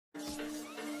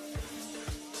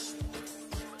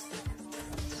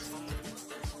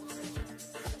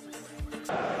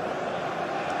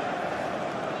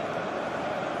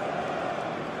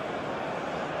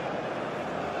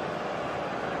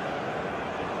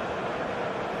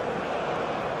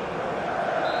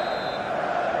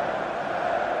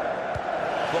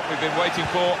what we've been waiting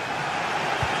for.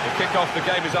 The kick-off, the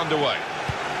game is underway.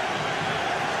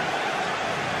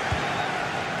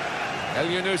 El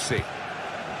Yunusi.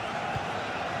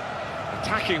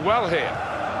 Attacking well here.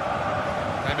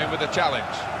 Came in with a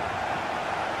challenge.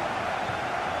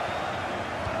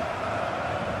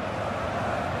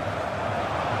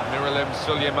 Miralem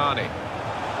Suleimani.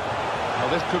 Well,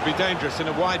 this could be dangerous in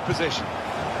a wide position.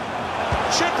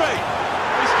 Should be!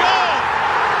 He's gone!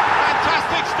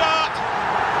 Fantastic start!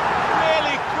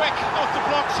 Really quick off the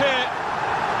blocks here.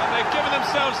 And they've given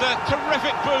themselves a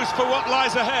terrific boost for what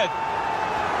lies ahead.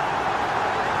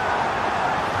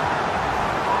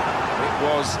 It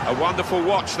was a wonderful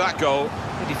watch, that goal.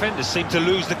 The defenders seemed to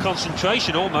lose the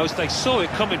concentration almost. They saw it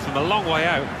coming from a long way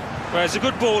out. Whereas a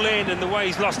good ball in, and the way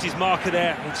he's lost his marker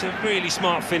there, it's a really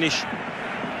smart finish.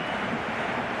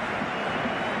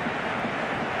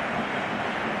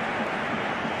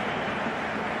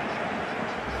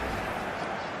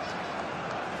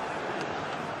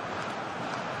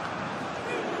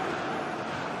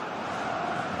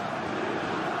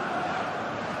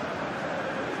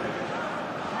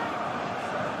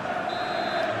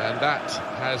 And that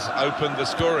has opened the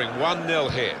scoring,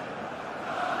 1-0 here.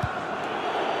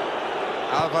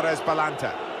 Alvarez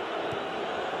Balanta.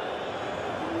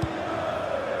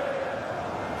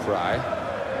 Fry.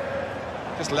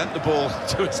 Just lent the ball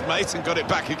to his mate and got it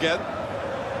back again.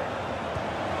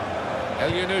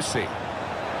 El Yunusi.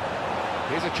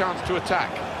 Here's a chance to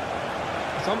attack.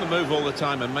 He's on the move all the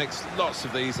time and makes lots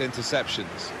of these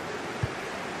interceptions.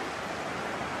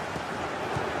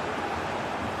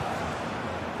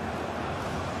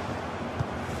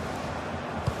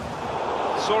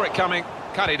 Saw it coming,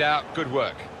 cut it out, good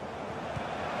work.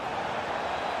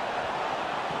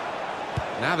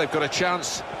 Now they've got a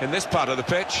chance in this part of the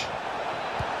pitch.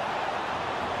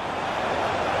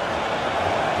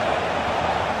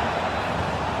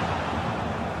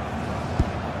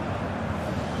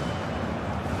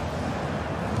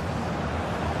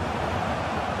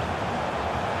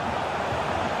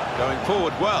 Going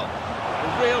forward well.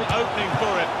 A real opening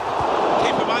for it.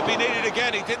 The keeper might be needed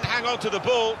again, he didn't hang on to the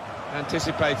ball.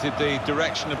 Anticipated the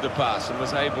direction of the pass and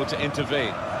was able to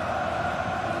intervene.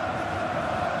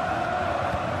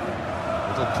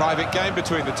 Little private game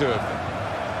between the two of them.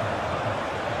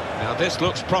 Now this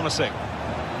looks promising.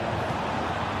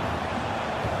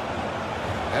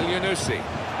 El Yunusi.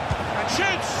 And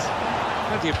shoots!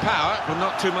 Plenty of power, but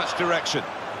not too much direction.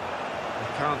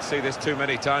 I can't see this too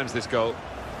many times, this goal.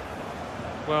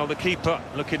 Well, the keeper,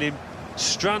 look at him.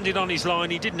 Stranded on his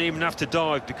line, he didn't even have to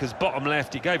dive because bottom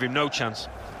left, it gave him no chance.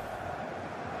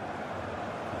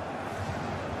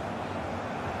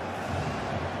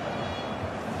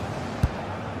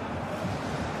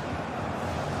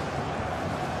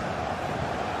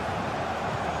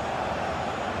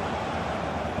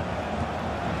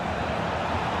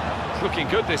 It's looking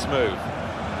good, this move.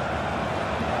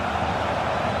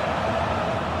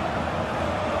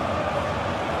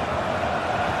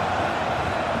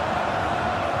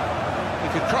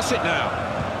 Could cross it now.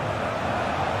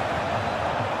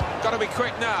 Got to be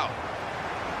quick now.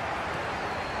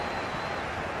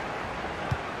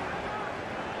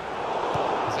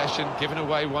 Possession given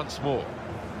away once more.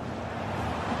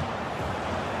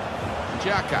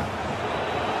 Xhaka.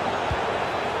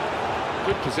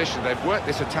 Good position. They've worked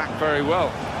this attack very well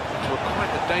into a quite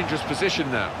a dangerous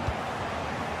position now.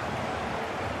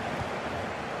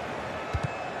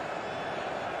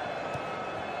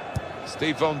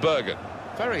 Steve von Bergen.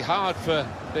 Very hard for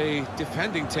the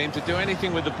defending team to do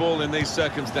anything with the ball in these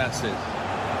circumstances.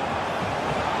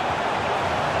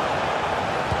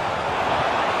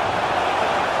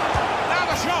 Now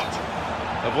the shot!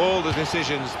 Of all the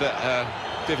decisions that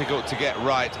are difficult to get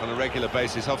right on a regular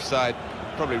basis, offside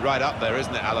probably right up there,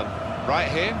 isn't it, Alan? Right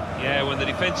here? Yeah, when the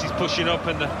defence is pushing up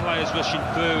and the players rushing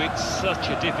through, it's such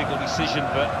a difficult decision,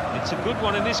 but it's a good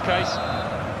one in this case.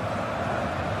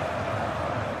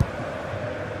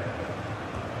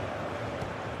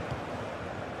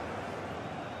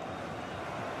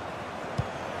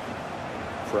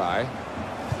 Fry.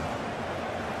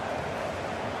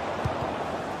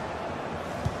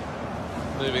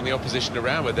 Moving the opposition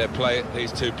around with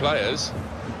these two players.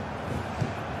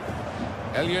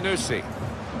 El Yunusi.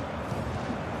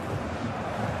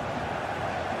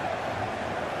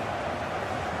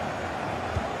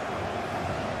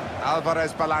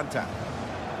 Alvarez Balanta.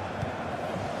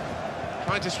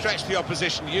 Trying to stretch the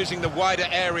opposition using the wider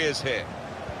areas here.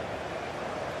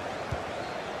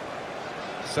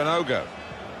 Sanogo.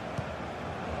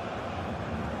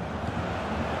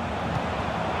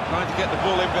 Trying to get the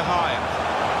ball in behind.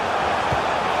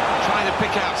 Trying to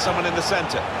pick out someone in the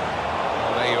centre.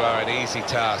 Well, There you are, an easy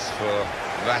task for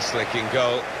Basel in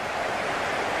goal.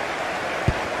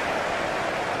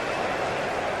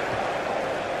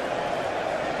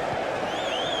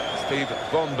 Steve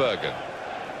von Bergen.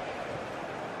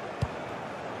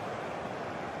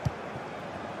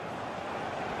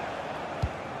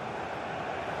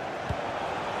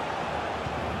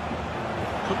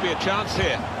 Could be a chance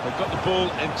here. They've got the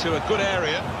ball into a good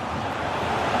area.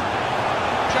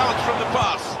 Chance from the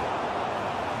pass.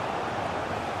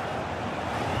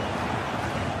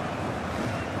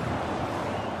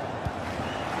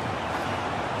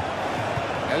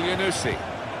 El-Yunusi.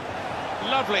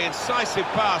 Lovely, incisive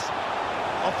pass.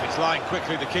 Off his line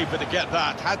quickly, the keeper to get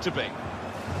that. Had to be.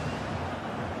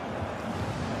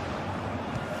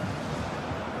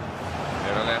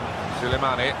 Miralem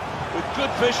Suleimani with good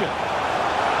vision.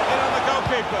 In on the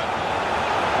goalkeeper.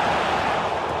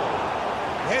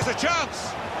 Here's a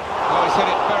chance. Oh, he's hit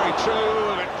it very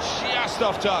true, but just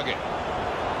off target.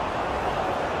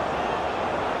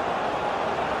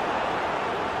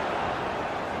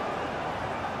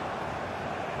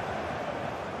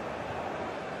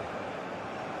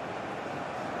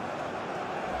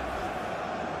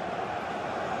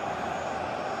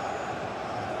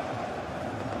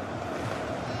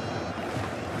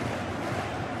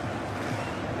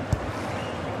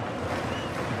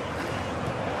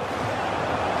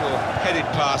 Headed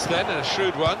pass then, and a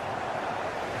shrewd one.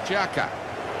 Xhaka.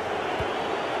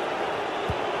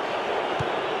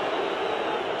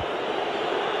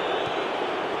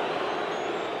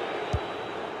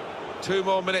 Two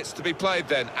more minutes to be played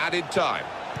then, added time.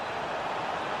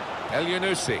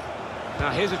 El-Yunusi. Now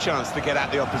here's a chance to get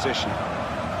at the opposition.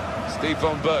 Steve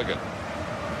von Bergen.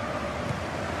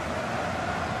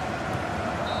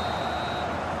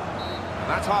 And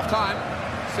that's half-time,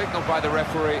 signalled by the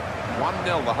referee.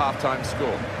 1-0 the half-time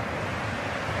score.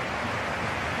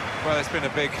 Well, it's been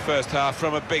a big first half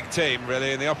from a big team,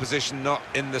 really, and the opposition not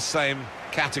in the same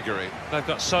category. They've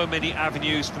got so many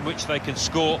avenues from which they can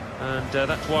score, and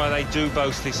that's why they do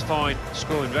boast this fine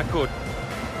scoring record.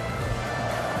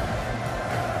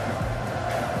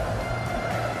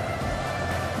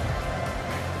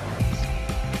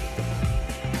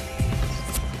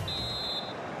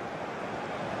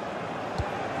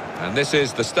 And this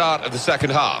is the start of the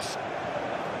second half.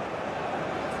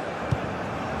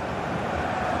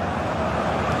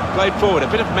 Played forward, a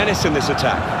bit of menace in this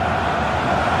attack.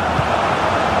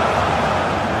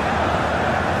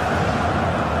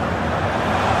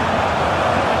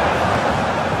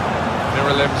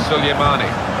 Miralem Suleimani.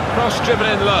 Cross driven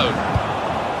in low.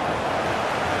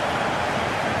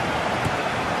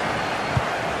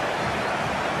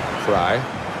 Fry.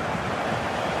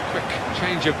 Quick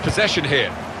change of possession here.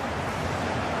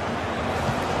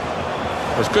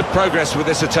 There's good progress with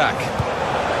this attack.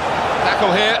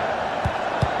 Tackle here.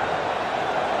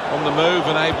 On the move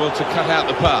and able to cut out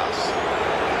the pass.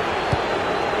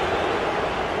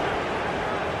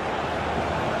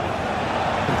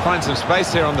 Can find some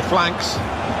space here on the flanks.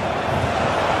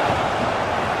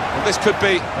 Well, this could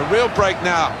be a real break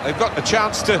now. They've got the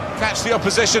chance to catch the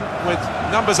opposition with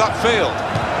numbers upfield.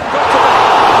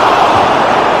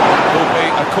 That will be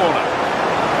a corner.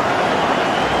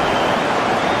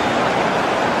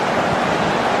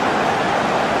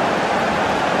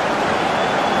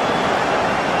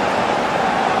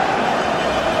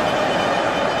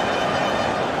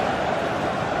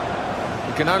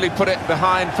 Can only put it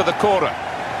behind for the corner.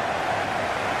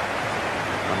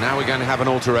 And now we're going to have an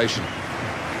alteration.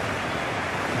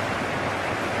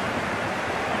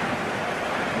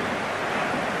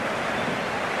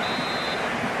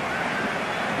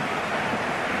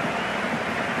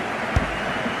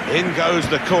 In goes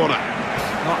the corner.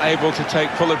 Not able to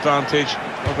take full advantage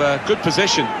of a good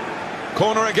position.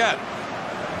 Corner again.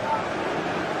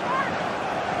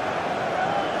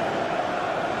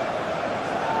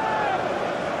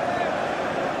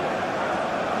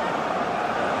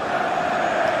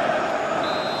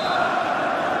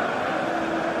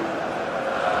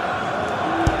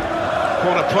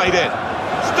 Corner played in.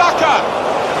 Stucker!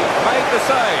 He made the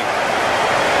save.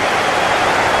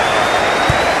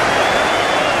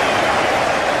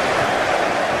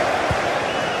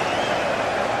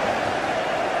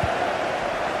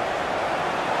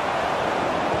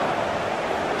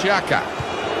 Xhaka.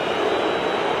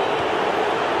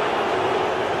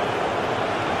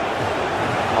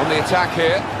 On the attack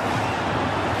here.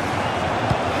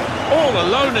 All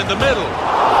alone in the middle.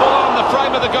 Full on the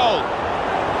frame of the goal.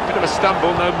 Bit of a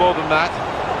stumble, no more than that.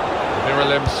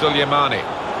 Miralem Suleimani.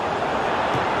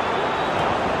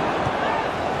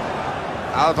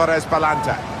 Alvarez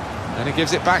Balanta. And he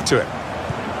gives it back to him.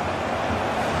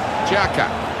 Xhaka.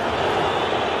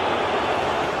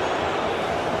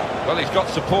 Well, he's got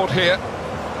support here.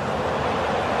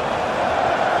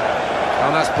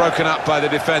 And that's broken up by the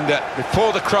defender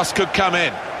before the cross could come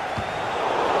in.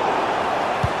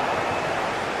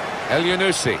 El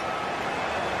Yunusi.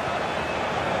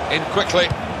 In quickly.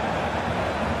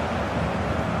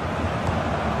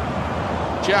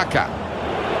 Xhaka.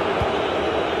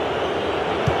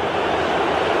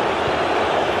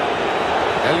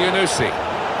 El Yunusi.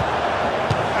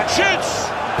 And shoots!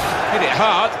 Hit it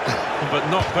hard, but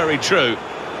not very true.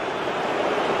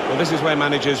 Well, this is where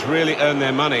managers really earn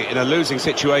their money. In a losing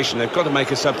situation, they've got to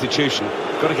make a substitution.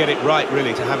 Got to get it right,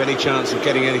 really, to have any chance of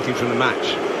getting anything from the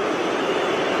match.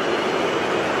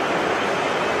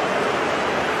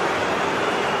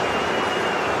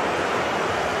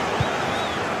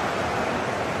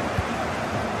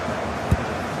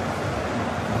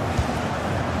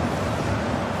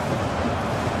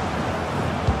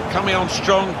 Coming on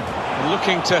strong and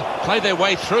looking to play their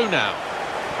way through now.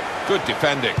 Good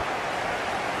defending.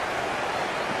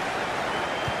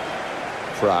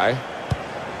 Fry.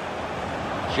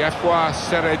 Geoffroy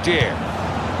Seredier.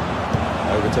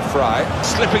 Over to Fry.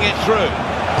 Slipping it through.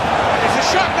 It's a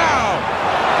shot now!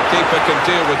 The keeper can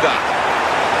deal with that.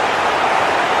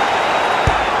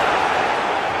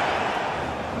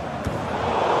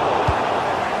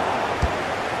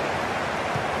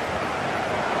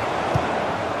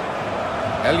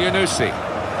 El Yunusi.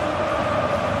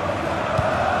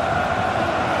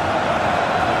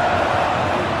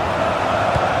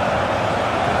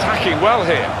 Attacking well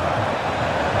here.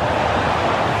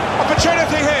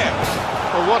 Opportunity here.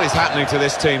 Well, what is happening to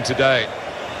this team today?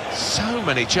 So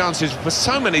many chances for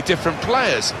so many different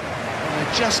players. And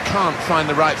they just can't find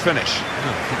the right finish.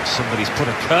 I think somebody's put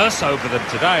a curse over them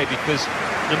today, because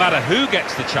no matter who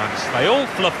gets the chance, they all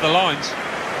fluff the lines.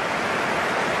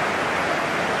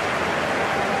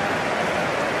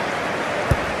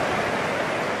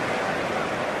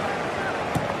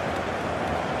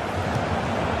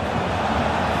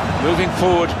 Moving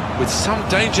forward with some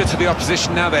danger to the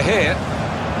opposition now they're here.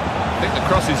 I think the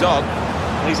cross is on.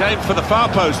 He's aimed for the far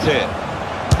post here.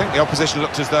 I think the opposition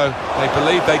looked as though they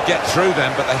believed they'd get through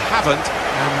them, but they haven't.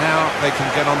 And now they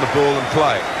can get on the ball and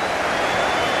play.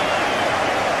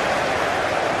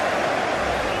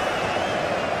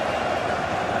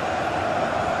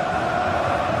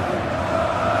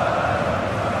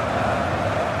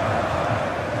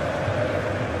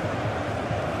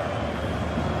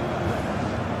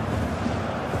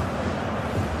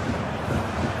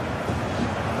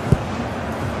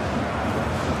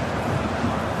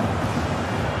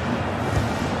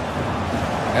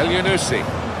 El Yunusi.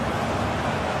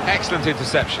 Excellent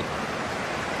interception.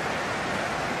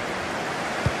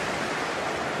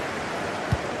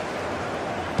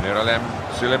 Miralem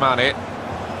Suleimani.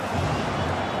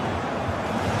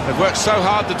 They've worked so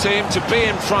hard, the team, to be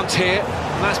in front here,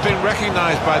 and that's been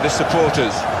recognised by the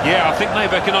supporters. Yeah, I think they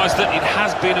recognise that it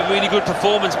has been a really good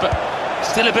performance, but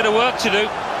still a bit of work to do.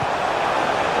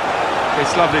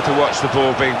 It's lovely to watch the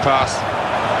ball being passed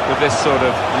with this sort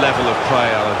of level of play,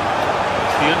 Alan.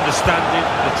 The understanding,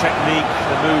 the technique,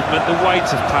 the movement, the weight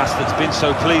of pass that's been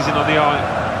so pleasing on the eye.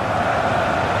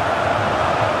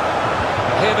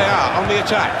 Here they are on the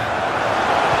attack.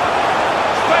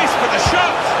 Space for the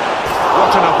shot!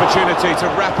 What an opportunity to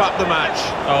wrap up the match.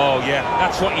 Oh yeah,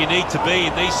 that's what you need to be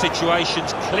in these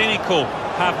situations. Clinical,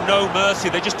 have no mercy.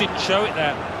 They just didn't show it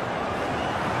there.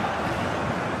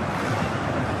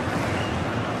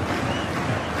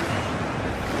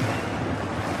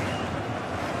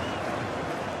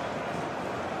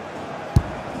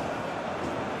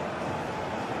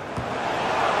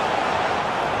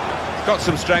 Got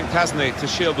some strength, hasn't he, to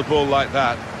shield the ball like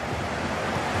that.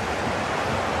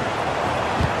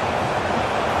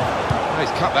 He's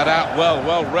cut that out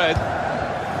well read.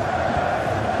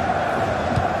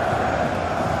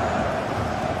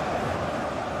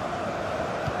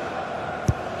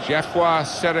 Geoffroy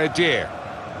Seredier.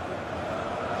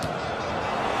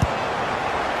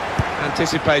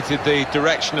 Anticipated the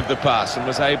direction of the pass and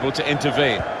was able to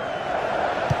intervene.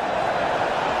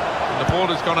 The ball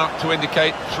has gone up to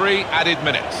indicate 3 added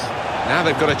minutes. Now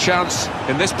they've got a chance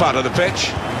in this part of the pitch.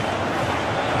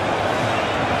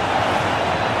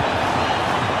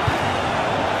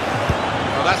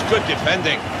 Well, that's good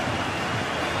defending.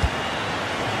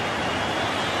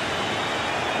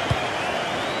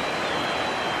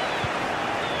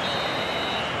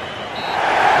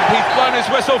 He's blown his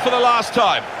whistle for the last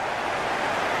time.